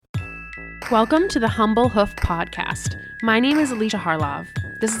Welcome to the Humble Hoof Podcast. My name is Alicia Harlov.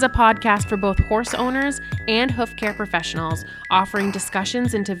 This is a podcast for both horse owners and hoof care professionals, offering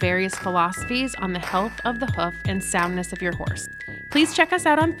discussions into various philosophies on the health of the hoof and soundness of your horse. Please check us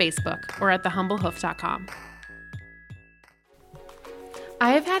out on Facebook or at thehumblehoof.com. I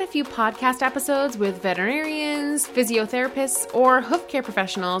have had a few podcast episodes with veterinarians, physiotherapists, or hoof care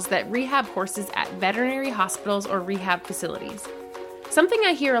professionals that rehab horses at veterinary hospitals or rehab facilities. Something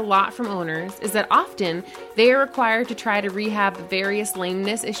I hear a lot from owners is that often they are required to try to rehab various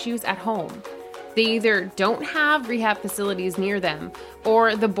lameness issues at home. They either don't have rehab facilities near them,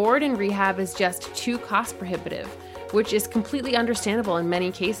 or the board in rehab is just too cost prohibitive, which is completely understandable in many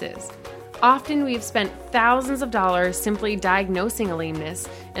cases. Often we've spent thousands of dollars simply diagnosing a lameness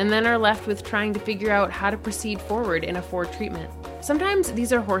and then are left with trying to figure out how to proceed forward and afford treatment. Sometimes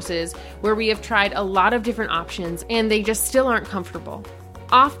these are horses where we have tried a lot of different options and they just still aren't comfortable.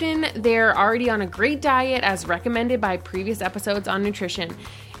 Often they're already on a great diet as recommended by previous episodes on nutrition,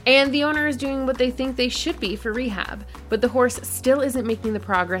 and the owner is doing what they think they should be for rehab, but the horse still isn't making the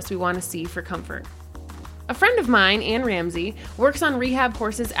progress we want to see for comfort. A friend of mine, Ann Ramsey, works on rehab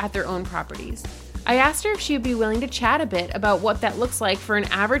horses at their own properties. I asked her if she would be willing to chat a bit about what that looks like for an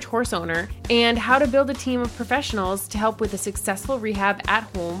average horse owner and how to build a team of professionals to help with a successful rehab at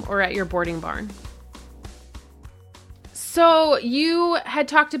home or at your boarding barn. So you had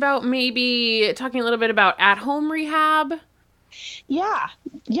talked about maybe talking a little bit about at-home rehab? Yeah.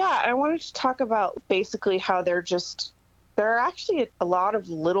 I wanted to talk about basically how there are actually a lot of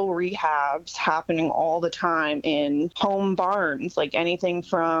little rehabs happening all the time in home barns, like anything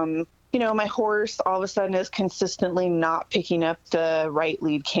from, my horse all of a sudden is consistently not picking up the right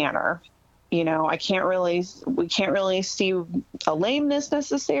lead canter. We can't really see a lameness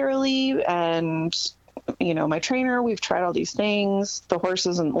necessarily. And, my trainer, we've tried all these things. The horse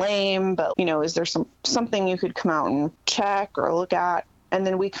isn't lame, but, is there something you could come out and check or look at? And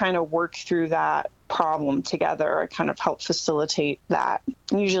then we kind of work through that problem together. I kind of help facilitate that.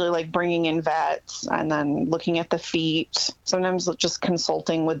 Usually like bringing in vets and then looking at the feet, sometimes just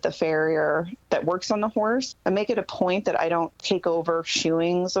consulting with the farrier that works on the horse. I make it a point that I don't take over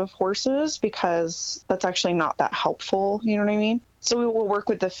shoeings of horses because that's actually not that helpful. You know what I mean? So we will work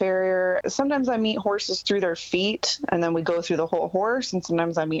with the farrier. Sometimes I meet horses through their feet and then we go through the whole horse. And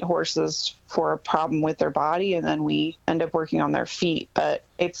sometimes I meet horses for a problem with their body and then we end up working on their feet. But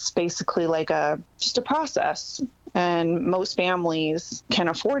it's basically like just a process. And most families can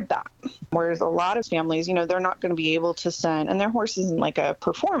afford that. Whereas a lot of families, they're not going to be able to send, and their horse isn't like a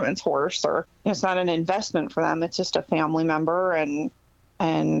performance horse or it's not an investment for them. It's just a family member and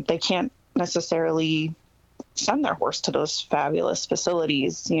they can't necessarily send their horse to those fabulous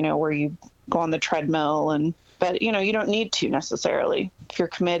facilities, where you go on the treadmill but you don't need to necessarily. If you're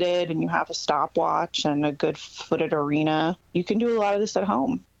committed and you have a stopwatch and a good footed arena, you can do a lot of this at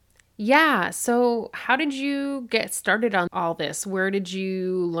home. Yeah. So how did you get started on all this? Where did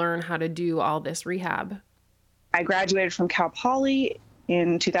you learn how to do all this rehab? I graduated from Cal Poly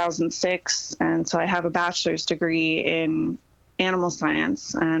in 2006. And so I have a bachelor's degree in animal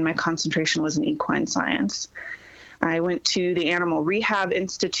science and my concentration was in equine science. I went to the Animal Rehab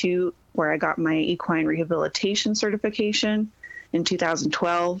Institute where I got my equine rehabilitation certification in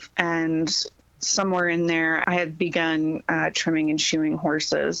 2012. And somewhere in there, I had begun trimming and shoeing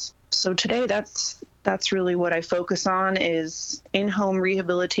horses. So today, that's really what I focus on is in-home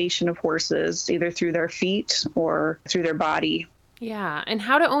rehabilitation of horses, either through their feet or through their body. Yeah. And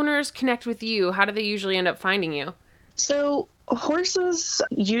how do owners connect with you? How do they usually end up finding you? So horses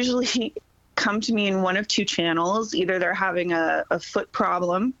usually come to me in one of two channels. Either they're having a foot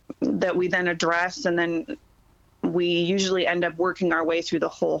problem that we then address, and then we usually end up working our way through the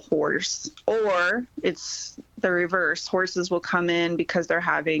whole horse. Or it's the reverse. Horses will come in because they're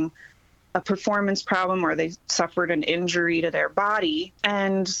having a performance problem or they suffered an injury to their body.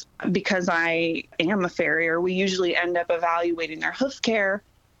 And because I am a farrier, we usually end up evaluating their hoof care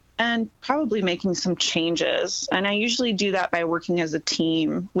and probably making some changes. And I usually do that by working as a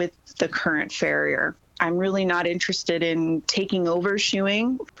team with the current farrier. I'm really not interested in taking over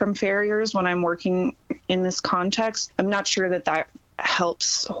shoeing from farriers when I'm working in this context. I'm not sure that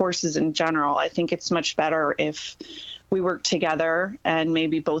helps horses in general. I think it's much better if we work together and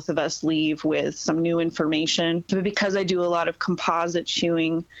maybe both of us leave with some new information. But because I do a lot of composite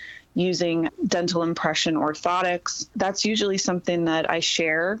shoeing using dental impression orthotics, that's usually something that I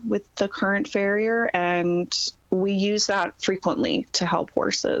share with the current farrier, and we use that frequently to help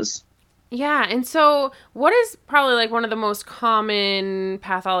horses. Yeah. And so what is probably like one of the most common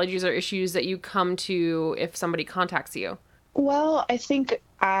pathologies or issues that you come to if somebody contacts you? Well, I think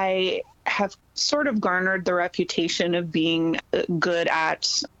I have sort of garnered the reputation of being good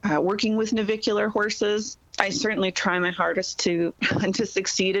at working with navicular horses. I certainly try my hardest to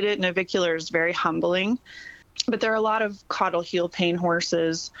succeed at it. Navicular is very humbling, but there are a lot of caudal heel pain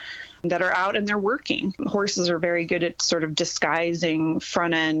horses that are out and they're working. Horses are very good at sort of disguising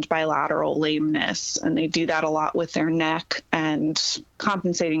front end bilateral lameness, and they do that a lot with their neck and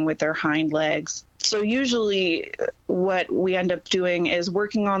compensating with their hind legs. So usually what we end up doing is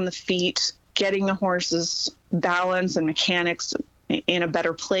working on the feet, getting the horse's balance and mechanics in a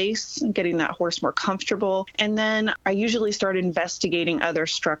better place, getting that horse more comfortable. And then I usually start investigating other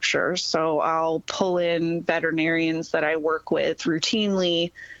structures. So I'll pull in veterinarians that I work with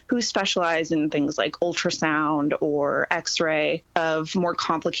routinely who specialize in things like ultrasound or x-ray of more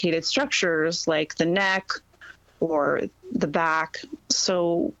complicated structures like the neck or the back.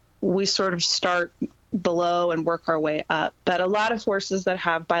 So we sort of start below and work our way up. But a lot of horses that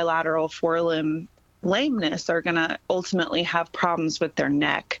have bilateral forelimb lameness are going to ultimately have problems with their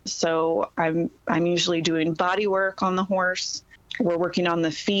neck. So I'm usually doing body work on the horse. We're working on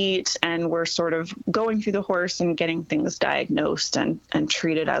the feet, and we're sort of going through the horse and getting things diagnosed and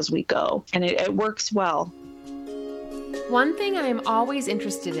treated as we go. And it works well. One thing I am always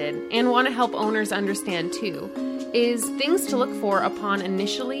interested in and want to help owners understand too is things to look for upon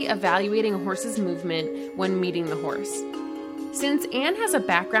initially evaluating a horse's movement when meeting the horse. Since Anne has a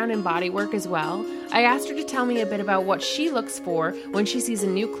background in bodywork as well, I asked her to tell me a bit about what she looks for when she sees a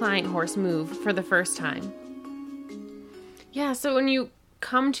new client horse move for the first time. Yeah, so when you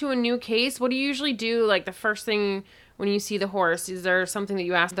come to a new case, what do you usually do, like the first thing when you see the horse? Is there something that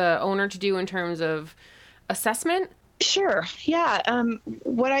you ask the owner to do in terms of assessment? Sure. Yeah.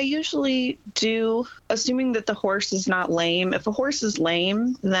 What I usually do, assuming that the horse is not lame, if a horse is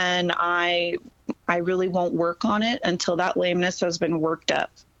lame, then I really won't work on it until that lameness has been worked up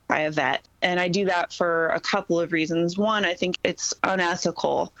by a vet. And I do that for a couple of reasons. One, I think it's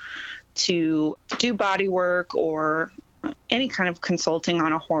unethical to do body work or any kind of consulting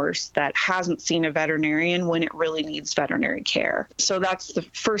on a horse that hasn't seen a veterinarian when it really needs veterinary care. So that's the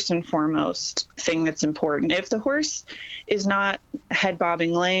first and foremost thing that's important. If the horse is not head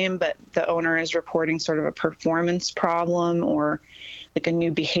bobbing lame, but the owner is reporting sort of a performance problem or like a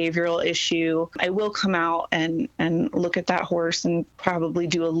new behavioral issue, I will come out and look at that horse and probably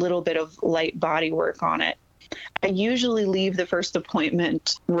do a little bit of light body work on it. I usually leave the first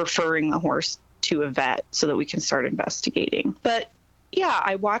appointment referring the horse to a vet so that we can start investigating. But yeah,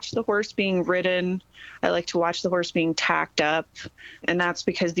 I watch the horse being ridden. I like to watch the horse being tacked up. And that's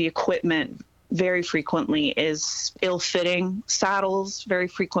because the equipment very frequently is ill-fitting. Saddles very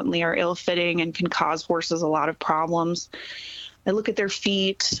frequently are ill-fitting and can cause horses a lot of problems. I look at their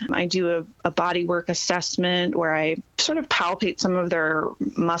feet. I do a body work assessment where I sort of palpate some of their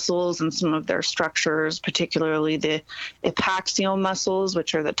muscles and some of their structures, particularly the epaxial muscles,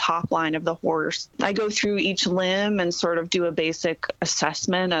 which are the top line of the horse. I go through each limb and sort of do a basic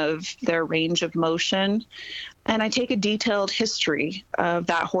assessment of their range of motion. And I take a detailed history of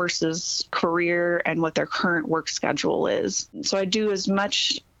that horse's career and what their current work schedule is. So I do as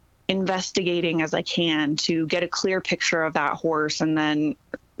much investigating as I can to get a clear picture of that horse and then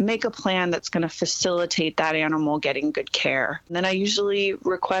make a plan that's going to facilitate that animal getting good care. And then I usually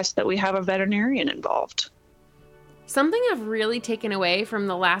request that we have a veterinarian involved. Something I've really taken away from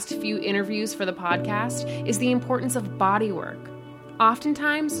the last few interviews for the podcast is the importance of body work.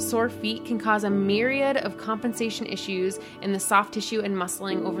 Oftentimes, sore feet can cause a myriad of compensation issues in the soft tissue and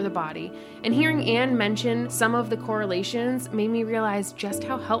muscling over the body, and hearing Anne mention some of the correlations made me realize just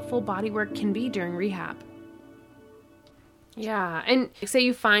how helpful bodywork can be during rehab. Yeah, and say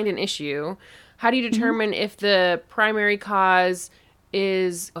you find an issue, how do you determine if the primary cause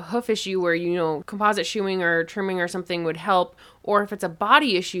is a hoof issue where, composite shoeing or trimming or something would help, or if it's a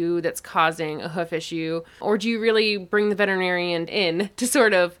body issue that's causing a hoof issue, or do you really bring the veterinarian in to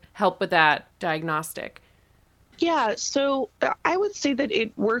sort of help with that diagnostic? Yeah, so I would say that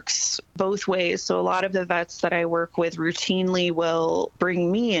it works both ways. So a lot of the vets that I work with routinely will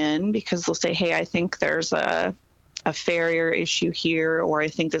bring me in because they'll say, hey, I think there's a farrier issue here, or I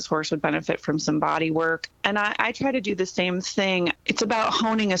think this horse would benefit from some body work. And I try to do the same thing. It's about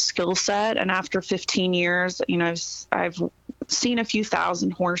honing a skill set. And after 15 years, I've seen a few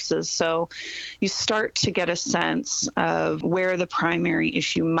thousand horses. So you start to get a sense of where the primary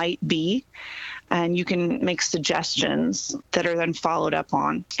issue might be. And you can make suggestions that are then followed up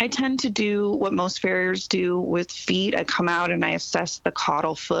on. I tend to do what most farriers do with feet. I come out and I assess the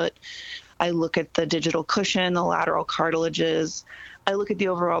caudal foot. I look at the digital cushion, the lateral cartilages. I look at the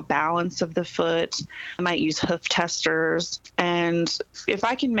overall balance of the foot. I might use hoof testers. And if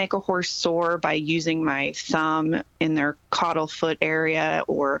I can make a horse soar by using my thumb in their caudal foot area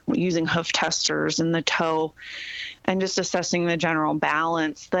or using hoof testers in the toe and just assessing the general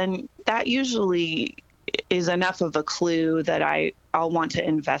balance, then that usually is enough of a clue that I'll want to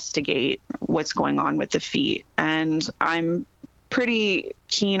investigate what's going on with the feet. And I'm pretty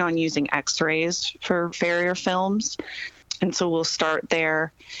keen on using x-rays for farrier films. And so we'll start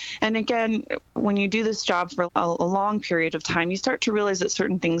there. And again, when you do this job for a long period of time, you start to realize that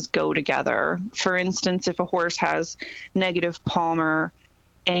certain things go together. For instance, if a horse has negative palmar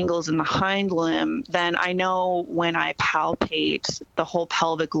angles in the hind limb, then I know when I palpate the whole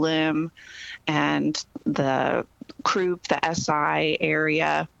pelvic limb and the croup, the SI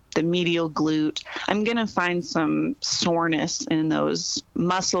area, the medial glute, I'm going to find some soreness in those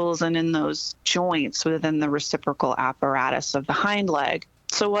muscles and in those joints within the reciprocal apparatus of the hind leg.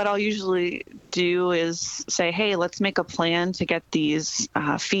 So what I'll usually do is say, hey, let's make a plan to get these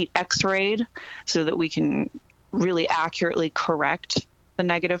feet x-rayed so that we can really accurately correct the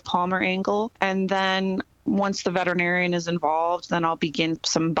negative palmar angle. And then once the veterinarian is involved, then I'll begin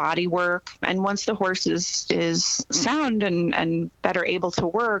some body work. And once the horse is sound and better able to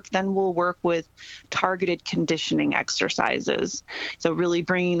work, then we'll work with targeted conditioning exercises. So really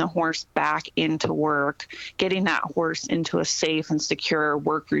bringing the horse back into work, getting that horse into a safe and secure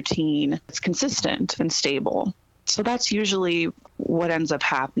work routine that's consistent and stable. So that's usually what ends up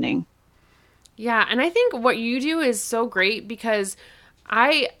happening. Yeah, and I think what you do is so great because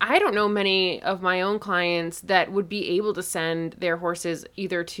I don't know many of my own clients that would be able to send their horses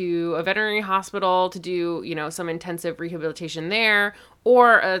either to a veterinary hospital to do, some intensive rehabilitation there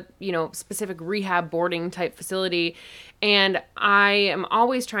or a, specific rehab boarding type facility. And I am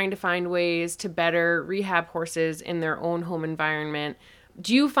always trying to find ways to better rehab horses in their own home environment.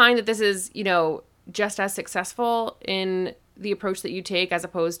 Do you find that this is, just as successful in the approach that you take as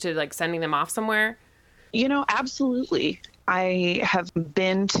opposed to like sending them off somewhere? Absolutely. I have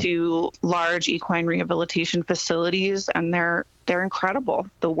been to large equine rehabilitation facilities, and they're incredible.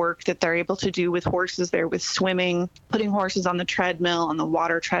 The work that they're able to do with horses there, with swimming, putting horses on the treadmill, on the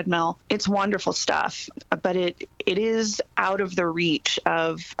water treadmill. It's wonderful stuff, but it is out of the reach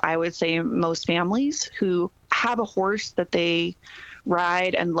of, I would say, most families who have a horse that they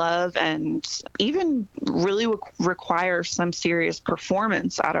ride and love and even really require some serious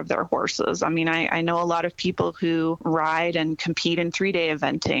performance out of their horses. I mean, I know a lot of people who ride and compete in 3-day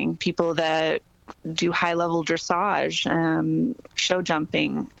eventing, people that do high-level dressage, show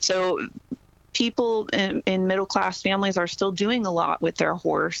jumping. So people in middle-class families are still doing a lot with their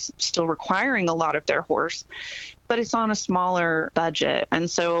horse, still requiring a lot of their horse, but it's on a smaller budget. And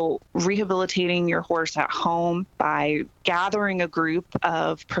so rehabilitating your horse at home by gathering a group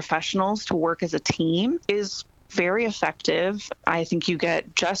of professionals to work as a team is very effective. I think you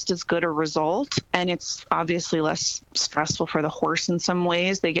get just as good a result, and it's obviously less stressful for the horse in some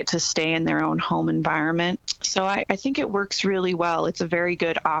ways. They get to stay in their own home environment. So I think it works really well. It's a very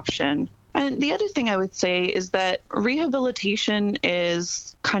good option. And the other thing I would say is that rehabilitation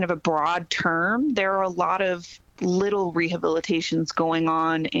is kind of a broad term. There are a lot of little rehabilitations going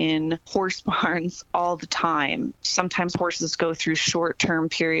on in horse barns all the time. Sometimes horses go through short-term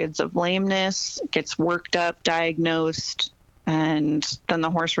periods of lameness, gets worked up, diagnosed, and then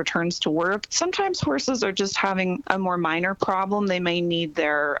the horse returns to work. Sometimes horses are just having a more minor problem. They may need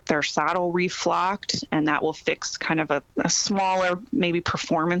their saddle reflocked, and that will fix kind of a smaller, maybe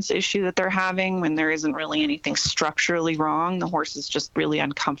performance issue that they're having when there isn't really anything structurally wrong. The horse is just really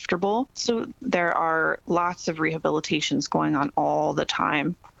uncomfortable. So there are lots of rehabilitations going on all the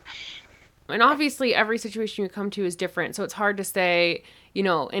time. And obviously every situation you come to is different. So it's hard to say,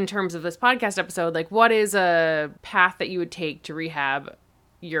 in terms of this podcast episode, like what is a path that you would take to rehab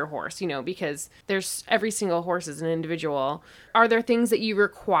your horse, because there's every single horse is an individual. Are there things that you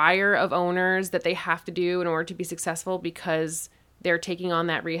require of owners that they have to do in order to be successful because they're taking on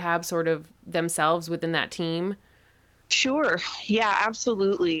that rehab sort of themselves within that team? Sure. Yeah,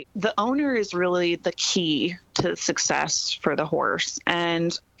 absolutely. The owner is really the key to success for the horse.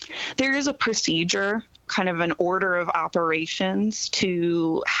 And there is a procedure, kind of an order of operations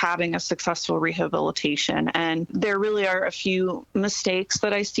to having a successful rehabilitation. And there really are a few mistakes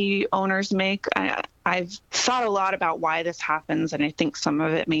that I see owners make. I've thought a lot about why this happens, and I think some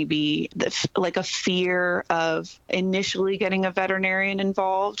of it may be like a fear of initially getting a veterinarian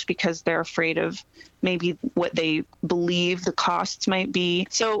involved because they're afraid of maybe what they believe the costs might be.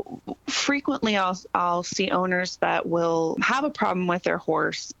 So frequently I'll see owners that will have a problem with their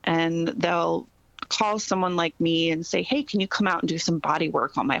horse, and they'll call someone like me and say, hey, can you come out and do some body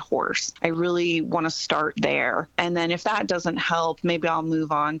work on my horse? I really want to start there. And then if that doesn't help, maybe I'll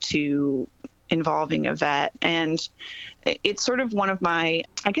move on to involving a vet. And it's sort of one of my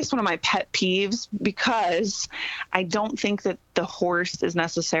pet peeves, because I don't think that the horse is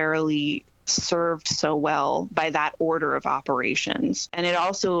necessarily served so well by that order of operations. And it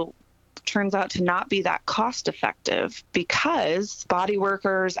also turns out to not be that cost effective, because body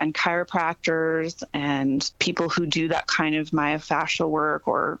workers and chiropractors and people who do that kind of myofascial work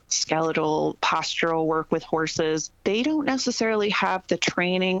or skeletal postural work with horses, they don't necessarily have the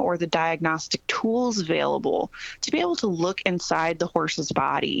training or the diagnostic tools available to be able to look inside the horse's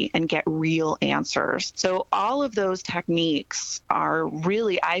body and get real answers. So all of those techniques are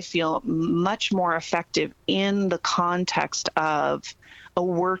really, I feel, much more effective in the context of a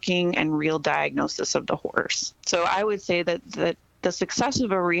working and real diagnosis of the horse. So I would say that the success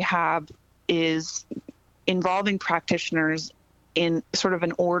of a rehab is involving practitioners in sort of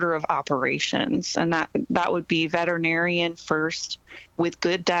an order of operations. And that would be veterinarian first with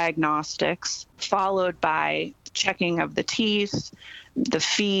good diagnostics, followed by checking of the teeth, the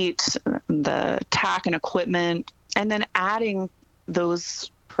feet, the tack and equipment, and then adding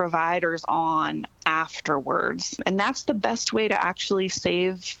those providers on afterwards. And that's the best way to actually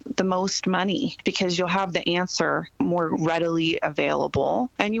save the most money, because you'll have the answer more readily available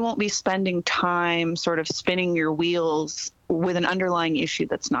and you won't be spending time sort of spinning your wheels with an underlying issue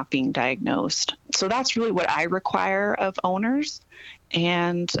that's not being diagnosed. So that's really what I require of owners.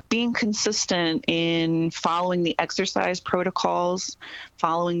 And being consistent in following the exercise protocols,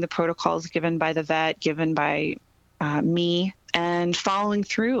 following the protocols given by the vet, given by me, and following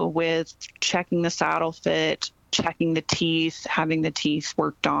through with checking the saddle fit, checking the teeth, having the teeth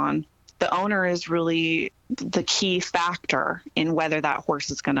worked on. The owner is really the key factor in whether that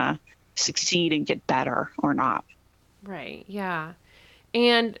horse is going to succeed and get better or not. Right. Yeah.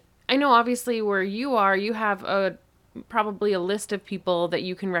 And I know obviously where you are, you have probably a list of people that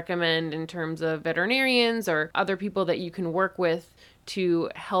you can recommend in terms of veterinarians or other people that you can work with to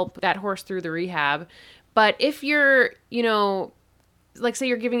help that horse through the rehab. But if you're, like say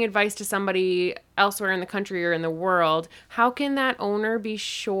you're giving advice to somebody elsewhere in the country or in the world, how can that owner be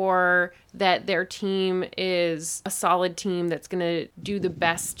sure that their team is a solid team that's going to do the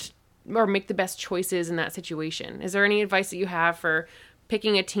best or make the best choices in that situation? Is there any advice that you have for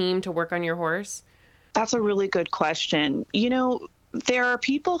picking a team to work on your horse? That's a really good question. There are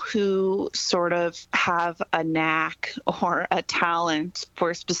people who sort of have a knack or a talent for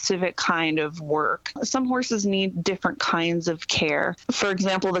a specific kind of work. Some horses need different kinds of care. For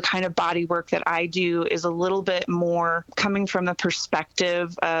example, the kind of body work that I do is a little bit more coming from the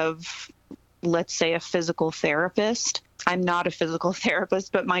perspective of, let's say, a physical therapist. I'm not a physical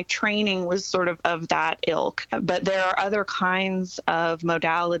therapist, but my training was sort of that ilk. But there are other kinds of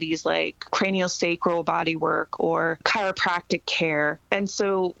modalities like craniosacral body work or chiropractic care. And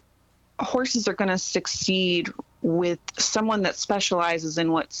so horses are going to succeed with someone that specializes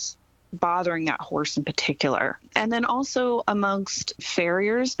in what's bothering that horse in particular. And then also amongst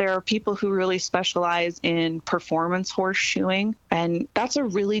farriers, there are people who really specialize in performance horse shoeing. And that's a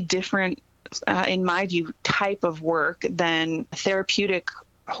really different in my view, type of work than therapeutic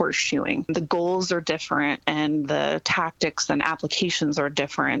horseshoeing. The goals are different and the tactics and applications are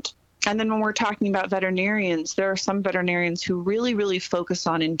different. And then when we're talking about veterinarians, there are some veterinarians who really, really focus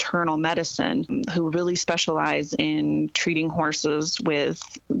on internal medicine, who really specialize in treating horses with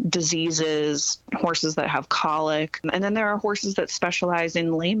diseases, horses that have colic. And then there are horses that specialize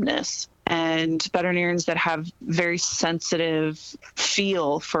in lameness, and veterinarians that have very sensitive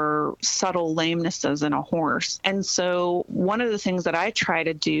feel for subtle lamenesses in a horse. And so one of the things that I try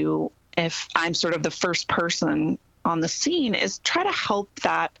to do if I'm sort of the first person on the scene is try to help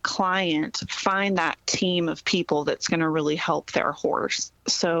that client find that team of people that's going to really help their horse.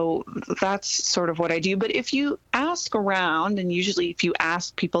 So that's sort of what I do. But if you ask around, and usually if you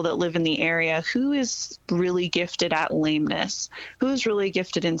ask people that live in the area, who is really gifted at lameness, who is really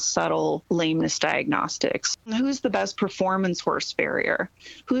gifted in subtle lameness diagnostics, who's the best performance horse farrier,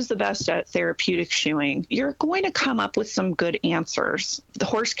 who's the best at therapeutic shoeing, you're going to come up with some good answers. The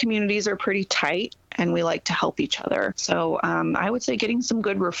horse communities are pretty tight, and we like to help each other. So I would say getting some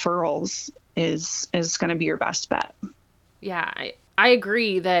good referrals is going to be your best bet. Yeah, I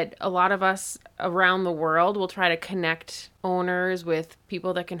agree that a lot of us around the world will try to connect owners with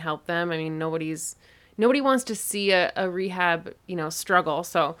people that can help them. I mean, nobody wants to see a rehab, struggle.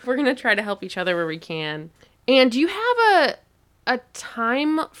 So we're going to try to help each other where we can. And do you have a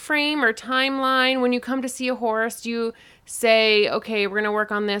time frame or timeline when you come to see a horse? Do you say, okay, we're going to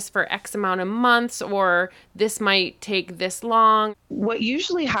work on this for X amount of months, or this might take this long? What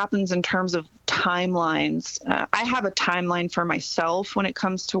usually happens in terms of timelines, I have a timeline for myself when it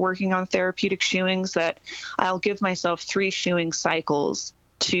comes to working on therapeutic shoeings, that I'll give myself 3 shoeing cycles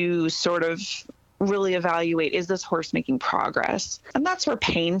to sort of really evaluate, is this horse making progress? And that's where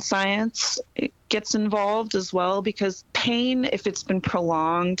pain science gets involved as well, because pain, if it's been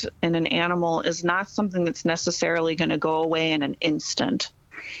prolonged in an animal, is not something that's necessarily going to go away in an instant,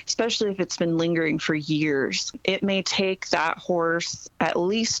 especially if it's been lingering for years. It may take that horse at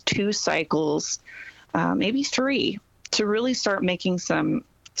least 2 cycles, maybe 3, to really start making some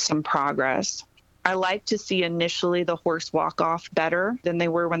progress. I like to see initially the horse walk off better than they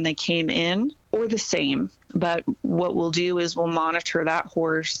were when they came in, or the same. But what we'll do is we'll monitor that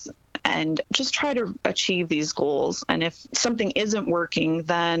horse and just try to achieve these goals. And if something isn't working,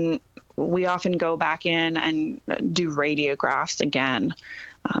 then we often go back in and do radiographs again,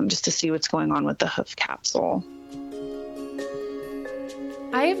 just to see what's going on with the hoof capsule.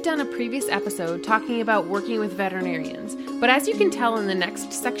 I have done a previous episode talking about working with veterinarians, but as you can tell in the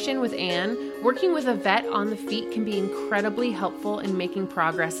next section with Anne, working with a vet on the feet can be incredibly helpful in making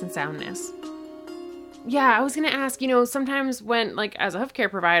progress and soundness. Yeah, I was going to ask, sometimes when, as a hoof care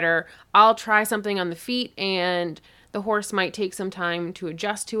provider, I'll try something on the feet and the horse might take some time to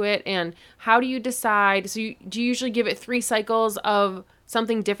adjust to it. And how do you decide? So do you usually give it 3 cycles of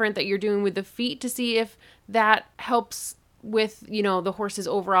something different that you're doing with the feet to see if that helps with, the horse's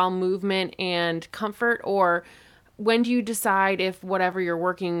overall movement and comfort? Or when do you decide if whatever you're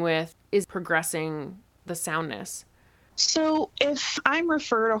working with is progressing the soundness? So if I'm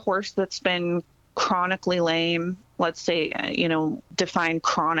referred a horse that's been chronically lame, let's say, define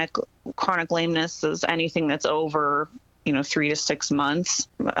chronic lameness as anything that's over, 3 to 6 months,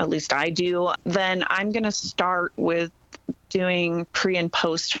 at least I do, then I'm going to start with doing pre and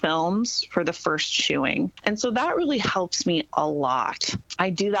post films for the first shoeing. And so that really helps me a lot. I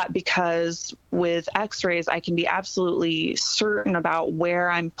do that because with x-rays, I can be absolutely certain about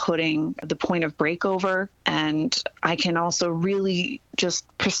where I'm putting the point of breakover. And I can also really just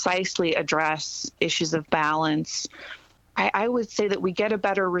precisely address issues of balance. I would say that we get a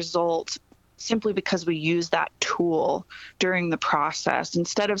better result simply because we use that tool during the process,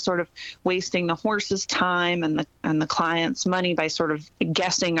 instead of sort of wasting the horse's time and the client's money by sort of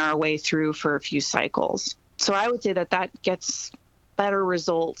guessing our way through for a few cycles. So I would say that gets better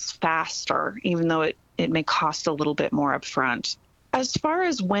results faster, even though it may cost a little bit more upfront. As far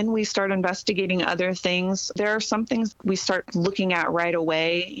as when we start investigating other things, there are some things we start looking at right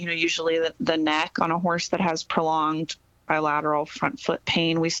away. Usually the neck on a horse that has prolonged bilateral front foot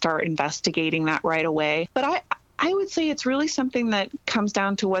pain, we start investigating that right away. But I would say it's really something that comes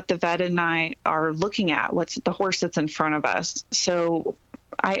down to what the vet and I are looking at, what's the horse that's in front of us. So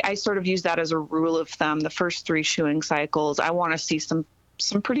I sort of use that as a rule of thumb. The first 3 shoeing cycles, I want to see some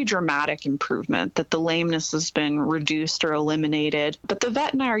pretty dramatic improvement, that the lameness has been reduced or eliminated. But the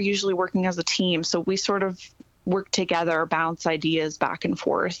vet and I are usually working as a team, so we sort of work together, bounce ideas back and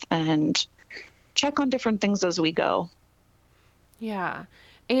forth, and check on different things as we go. Yeah.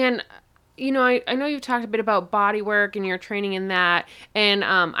 And, I know you've talked a bit about body work and your training in that. And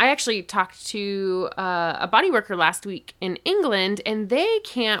I actually talked to a body worker last week in England, and they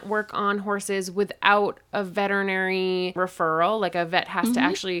can't work on horses without a veterinary referral. Like a vet has to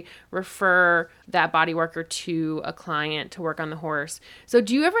actually refer that body worker to a client to work on the horse. So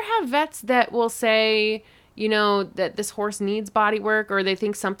do you ever have vets that will say, that this horse needs body work, or they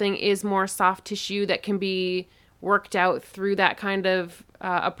think something is more soft tissue that can be worked out through that kind of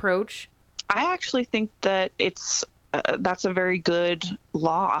approach? I actually think that that's a very good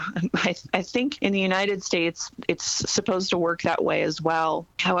law. I think in the United States, it's supposed to work that way as well.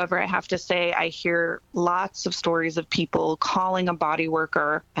 However, I have to say, I hear lots of stories of people calling a body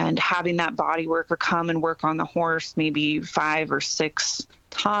worker and having that body worker come and work on the horse maybe 5 or 6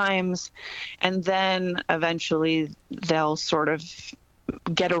 times. And then eventually they'll sort of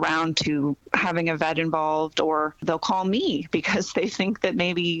get around to having a vet involved, or they'll call me because they think that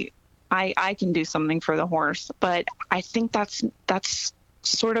maybe I can do something for the horse. But I think that's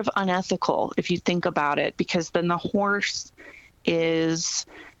sort of unethical if you think about it, because then the horse is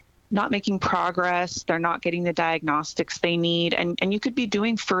not making progress. They're not getting the diagnostics they need. And you could be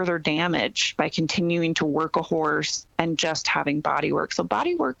doing further damage by continuing to work a horse and just having body work. So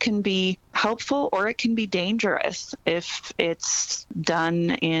body work can be helpful, or it can be dangerous if it's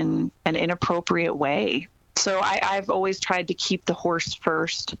done in an inappropriate way. So I've always tried to keep the horse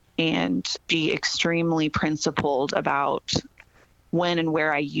first and be extremely principled about when and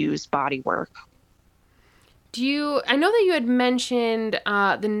where I use body work. I know that you had mentioned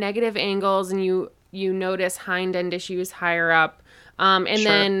the negative angles, and you notice hind end issues higher up. And Sure.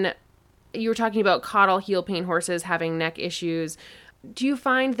 Then you were talking about caudal heel pain horses having neck issues. Do you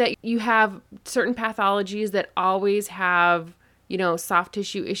find that you have certain pathologies that always have, soft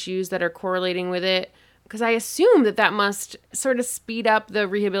tissue issues that are correlating with it? Because I assume that must sort of speed up the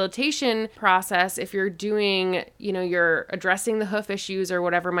rehabilitation process if you're doing, you're addressing the hoof issues or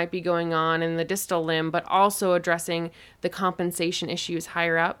whatever might be going on in the distal limb, but also addressing the compensation issues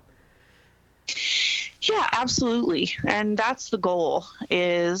higher up. Yeah, absolutely. And that's the goal,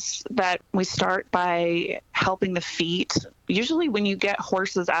 is that we start by helping the feet. Usually when you get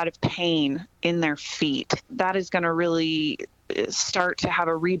horses out of pain in their feet, that is going to really start to have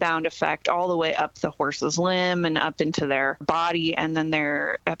a rebound effect all the way up the horse's limb and up into their body, and then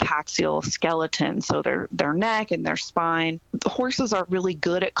their apaxial skeleton, so their neck and their spine. The horses are really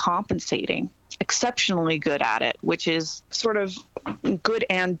good at compensating, exceptionally good at it, which is sort of good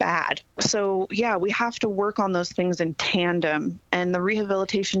and bad. So yeah, we have to work on those things in tandem, and the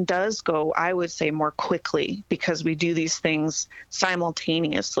rehabilitation does go, I would say, more quickly because we do these things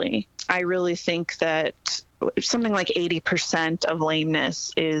simultaneously. I really think that something like 80% of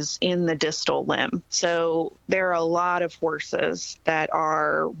lameness is in the distal limb. So there are a lot of horses that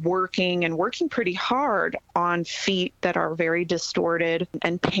are working pretty hard on feet that are very distorted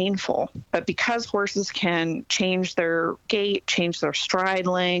and painful. But because horses can change their gait, change their stride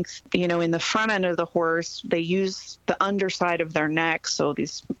length, in the front end of the horse, they use the underside of their neck. So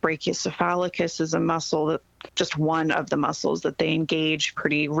these brachiocephalicus is a muscle that just one of the muscles that they engage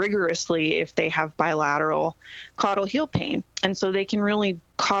pretty rigorously if they have bilateral caudal heel pain. And so they can really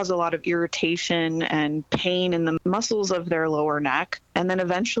cause a lot of irritation and pain in the muscles of their lower neck. And then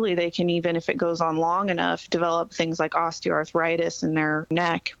eventually they can, even if it goes on long enough, develop things like osteoarthritis in their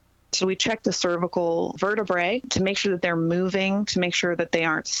neck. So we check the cervical vertebrae to make sure that they're moving, to make sure that they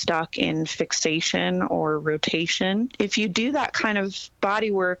aren't stuck in fixation or rotation. If you do that kind of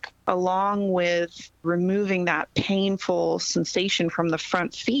body work along with removing that painful sensation from the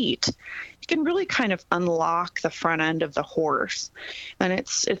front feet, you can really kind of unlock the front end of the horse. And it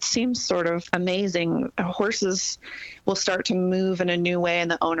seems sort of amazing. Horses will start to move in a new way,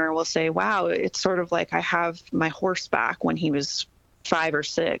 and the owner will say, wow, it's sort of like I have my horse back when he was 5 or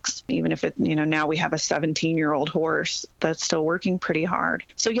 6, even if now we have a 17-year-old horse that's still working pretty hard.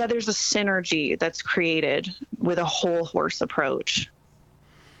 So yeah, there's a synergy that's created with a whole horse approach.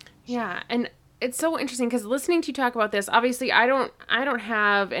 Yeah. And it's so interesting because listening to you talk about this, obviously I don't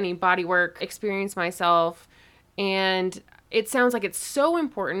have any bodywork experience myself, and it sounds like it's so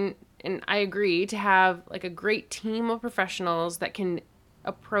important, and I agree, to have like a great team of professionals that can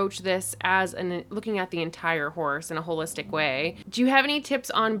approach this as looking at the entire horse in a holistic way. Do you have any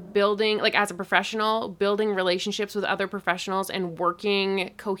tips on building, like as a professional, building relationships with other professionals and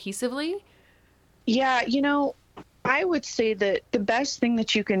working cohesively? Yeah, I would say that the best thing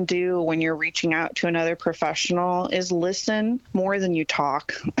that you can do when you're reaching out to another professional is listen more than you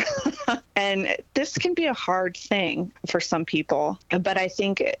talk. And this can be a hard thing for some people, but I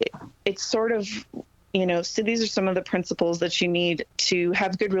think it's sort of, so these are some of the principles that you need to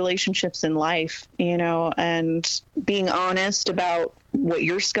have good relationships in life, and being honest about what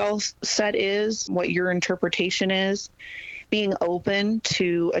your skill set is, what your interpretation is, being open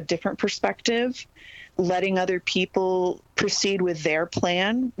to a different perspective, letting other people proceed with their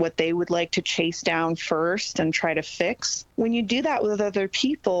plan, what they would like to chase down first and try to fix. When you do that with other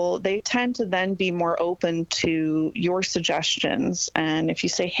people, they tend to then be more open to your suggestions. And if you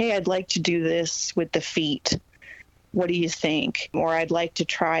say, hey, I'd like to do this with the feet, what do you think? Or I'd like to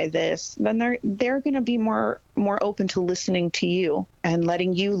try this, then they're going to be more open to listening to you and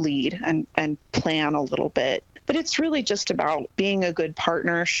letting you lead and plan a little bit. But it's really just about being a good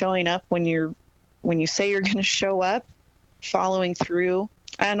partner, showing up when you say you're going to show up, following through,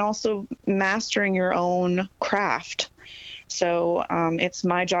 and also mastering your own craft. So it's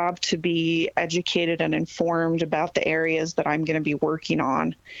my job to be educated and informed about the areas that I'm going to be working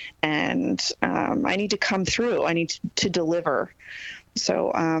on. And I need to come through. I need to deliver.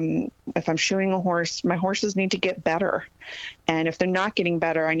 So if I'm shoeing a horse, my horses need to get better. And if they're not getting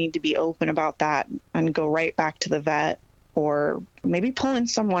better, I need to be open about that and go right back to the vet, or maybe pull in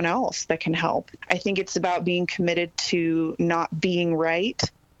someone else that can help. I think it's about being committed to not being right,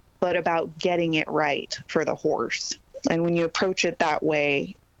 but about getting it right for the horse. And when you approach it that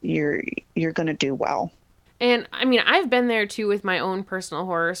way, you're going to do well. And I mean, I've been there too with my own personal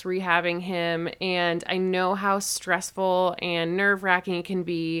horse, rehabbing him, and I know how stressful and nerve-wracking it can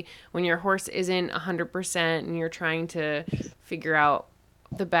be when your horse isn't 100% and you're trying to figure out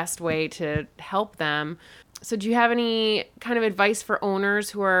the best way to help them. So do you have any kind of advice for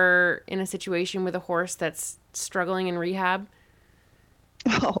owners who are in a situation with a horse that's struggling in rehab?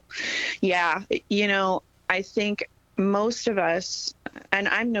 Oh, yeah. I think most of us, and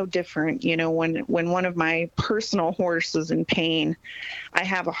I'm no different, when one of my personal horses is in pain, I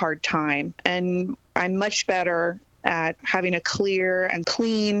have a hard time. And I'm much better at having a clear and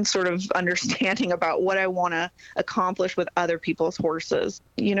clean sort of understanding about what I want to accomplish with other people's horses.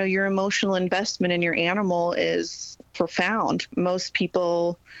 Your emotional investment in your animal is profound. Most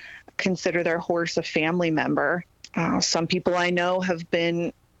people consider their horse a family member. Some people I know have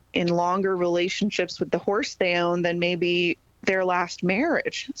been in longer relationships with the horse they own than maybe their last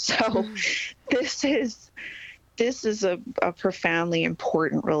marriage. So this is a profoundly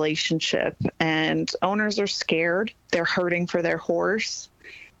important relationship, and owners are scared. They're hurting for their horse.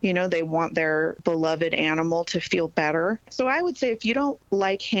 They want their beloved animal to feel better. So I would say if you don't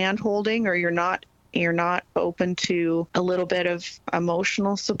like hand holding, or you're not open to a little bit of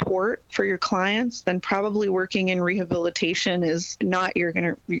emotional support for your clients, then probably working in rehabilitation is not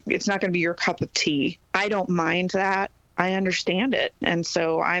it's not going to be your cup of tea. I don't mind that. I understand it. And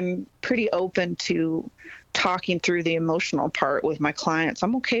so I'm pretty open to talking through the emotional part with my clients.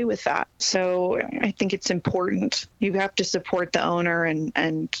 I'm okay with that. So I think it's important. You have to support the owner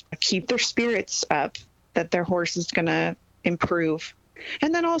and keep their spirits up that their horse is going to improve.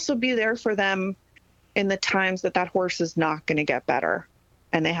 And then also be there for them in the times that horse is not going to get better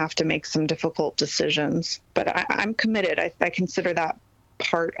and they have to make some difficult decisions. But I'm committed. I consider that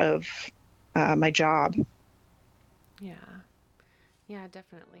part of my job. Yeah,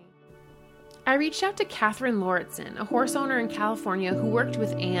 definitely. I reached out to Catherine Lauritsen, a horse owner in California who worked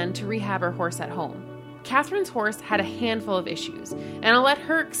with Anne to rehab her horse at home. Catherine's horse had a handful of issues, and I'll let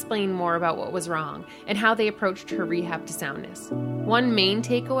her explain more about what was wrong and how they approached her rehab to soundness. One main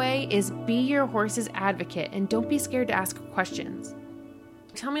takeaway is be your horse's advocate and don't be scared to ask questions.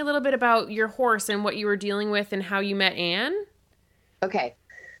 Tell me a little bit about your horse and what you were dealing with and how you met Anne. Okay.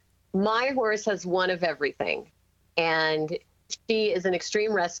 My horse has one of everything, and she is an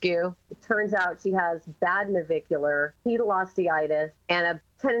extreme rescue. It turns out she has bad navicular, pedal-osteitis, and a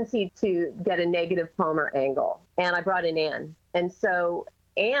tendency to get a negative palmar angle. And I brought in Anne. And so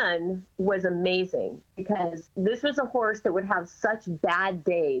Anne was amazing because this was a horse that would have such bad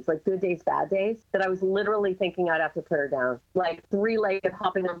days, like good days, bad days, that I was literally thinking I'd have to put her down. Like three-legged,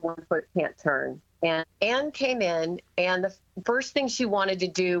 hopping on one foot, can't turn. And Anne came in, and the first thing she wanted to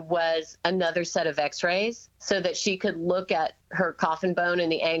do was another set of x-rays so that she could look at her coffin bone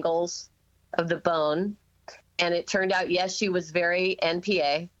and the angles of the bone. And it turned out, yes, she was very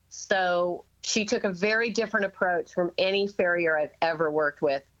NPA. So she took a very different approach from any farrier I've ever worked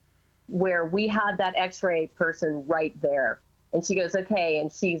with, where we had that x-ray person right there. And she goes, okay.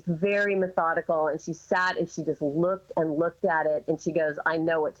 And she's very methodical. And she sat and she just looked and looked at it. And she goes, I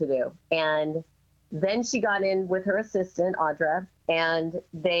know what to do. And then she got in with her assistant, Audra, and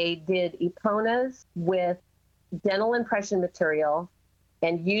they did Eponas with dental impression material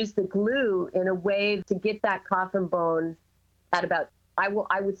and used the glue in a way to get that coffin bone at about, I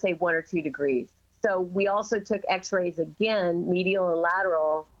would say 1 or 2 degrees. So we also took x-rays again, medial and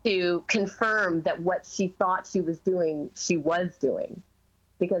lateral, to confirm that what she thought she was doing, she was doing.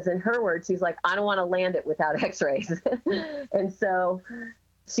 Because in her words, she's like, I don't want to land it without x-rays. And so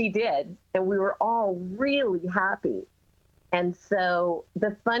she did, and we were all really happy. And so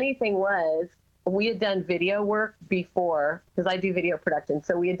the funny thing was, we had done video work before, because I do video production.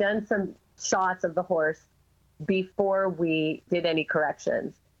 So we had done some shots of the horse before we did any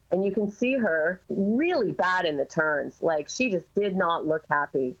corrections. And you can see her really bad in the turns. Like, she just did not look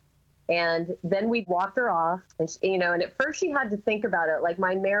happy. And then we walked her off, and and at first she had to think about it. Like,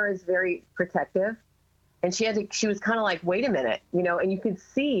 my mare is very protective. And she was kind of like, wait a minute, and you could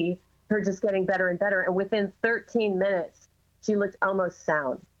see her just getting better and better. And within 13 minutes, she looked almost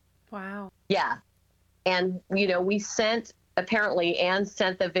sound. Wow. Yeah. And, apparently Anne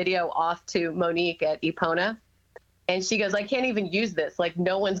sent the video off to Monique at Epona. And she goes, I can't even use this. Like,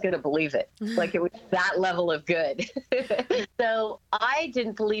 no one's going to believe it. Like, it was that level of good. So I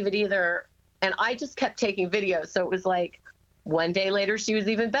didn't believe it either. And I just kept taking videos. So it was like, one day later, she was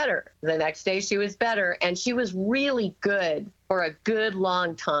even better. The next day, she was better. And she was really good for a good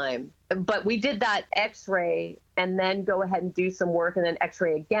long time. But we did that x-ray and then go ahead and do some work and then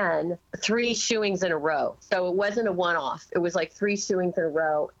x-ray again, 3 shoeings in a row. So it wasn't a one-off. It was like 3 shoeings in a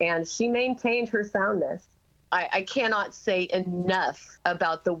row. And she maintained her soundness. I cannot say enough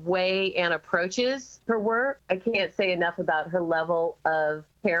about the way Anne approaches her work. I can't say enough about her level of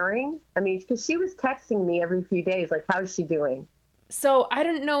caring. I mean, because she was texting me every few days, like, how's she doing? So I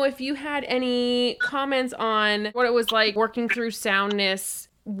don't know if you had any comments on what it was like working through soundness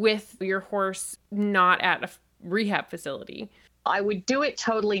with your horse not at a rehab facility. I would do it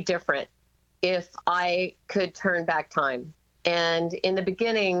totally different if I could turn back time. And in the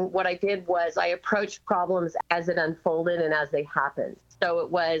beginning, what I did was I approached problems as it unfolded and as they happened. So it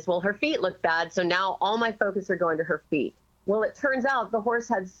was, well, her feet look bad, so now all my focus are going to her feet. Well, it turns out the horse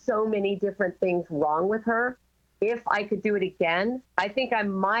had so many different things wrong with her. If I could do it again, I think I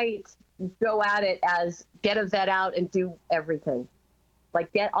might go at it as get a vet out and do everything.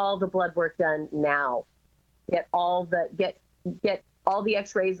 Like, get all the blood work done now. Get all the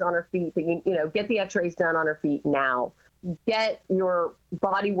x-rays on her feet. Get the x-rays done on her feet now. Get your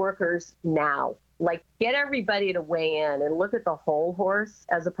body workers now. Like, get everybody to weigh in and look at the whole horse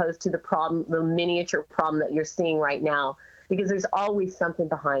as opposed to the miniature problem that you're seeing right now, because there's always something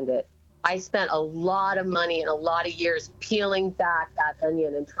behind it. I spent a lot of money and a lot of years peeling back that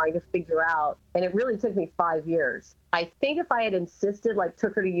onion and trying to figure out, and it really took me 5 years. I think if I had insisted, like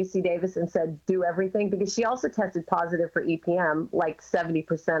took her to UC Davis and said, do everything, because she also tested positive for EPM, like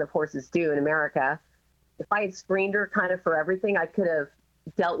 70% of horses do in America. If I had screened her kind of for everything, I could have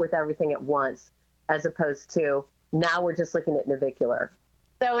dealt with everything at once, as opposed to now we're just looking at navicular.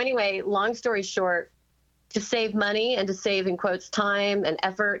 So anyway, long story short, to save money and to save, in quotes, time and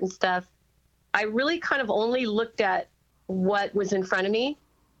effort and stuff, I really kind of only looked at what was in front of me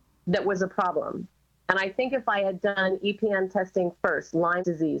that was a problem. And I think if I had done EPM testing first, Lyme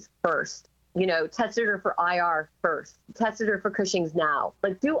disease first, tested her for IR first, tested her for Cushing's now,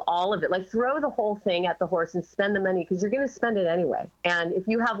 like do all of it, like throw the whole thing at the horse and spend the money, because you're going to spend it anyway. And if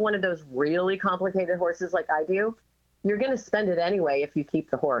you have one of those really complicated horses like I do, you're going to spend it anyway if you keep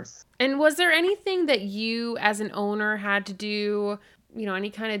the horse. And was there anything that you as an owner had to do,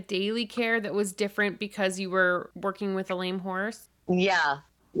 any kind of daily care that was different because you were working with a lame horse? Yeah.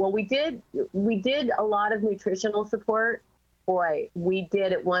 Well, we did a lot of nutritional support. Boy, we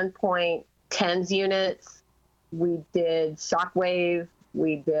did at one point TENS units. We did shockwave.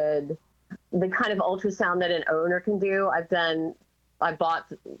 We did the kind of ultrasound that an owner can do. I bought,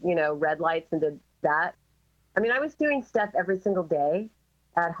 red lights and did that. I mean, I was doing stuff every single day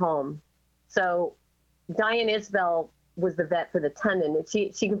at home. So Diane Isbell was the vet for the tendon, and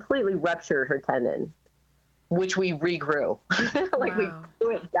she completely ruptured her tendon, which we regrew. Like, wow. We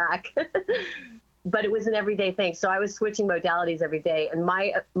grew it back. But it was an everyday thing. So I was switching modalities every day. And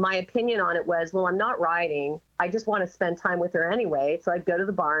my opinion on it was, well, I'm not riding. I just want to spend time with her anyway. So I'd go to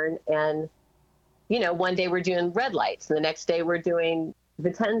the barn and, one day we're doing red lights and the next day we're doing the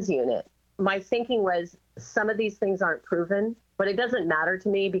TENS unit. My thinking was, some of these things aren't proven, but it doesn't matter to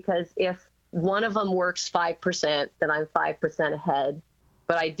me, because if one of them works 5%, then I'm 5% ahead.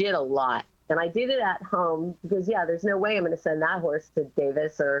 But I did a lot. And I did it at home because, there's no way I'm going to send that horse to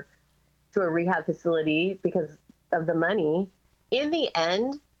Davis or to a rehab facility because of the money. In the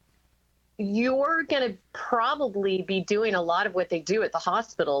end, you're going to probably be doing a lot of what they do at the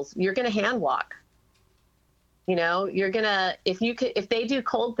hospitals. You're going to hand walk. You're going to, if they do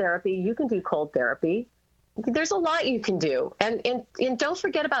cold therapy, you can do cold therapy. There's a lot you can do. And don't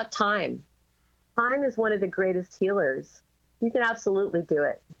forget about time. Time is one of the greatest healers. You can absolutely do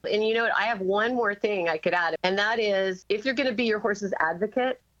it. And you know what? I have one more thing I could add, and that is, if you're going to be your horse's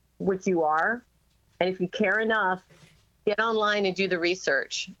advocate, which you are, and if you care enough, get online and do the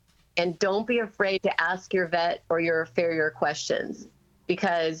research. And don't be afraid to ask your vet or your farrier questions.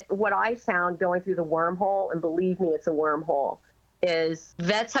 Because what I found going through the wormhole, and believe me, it's a wormhole, is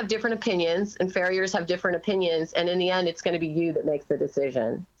vets have different opinions and farriers have different opinions. And in the end, it's going to be you that makes the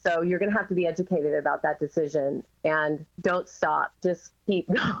decision. So you're going to have to be educated about that decision, and don't stop. Just keep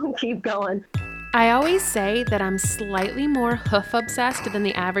going. I always say that I'm slightly more hoof obsessed than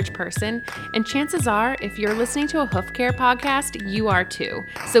the average person, and chances are, if you're listening to a hoof care podcast, you are too.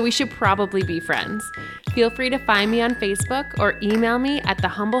 So we should probably be friends. Feel free to find me on Facebook or email me at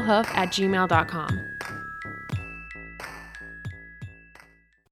thehumblehoof@gmail.com.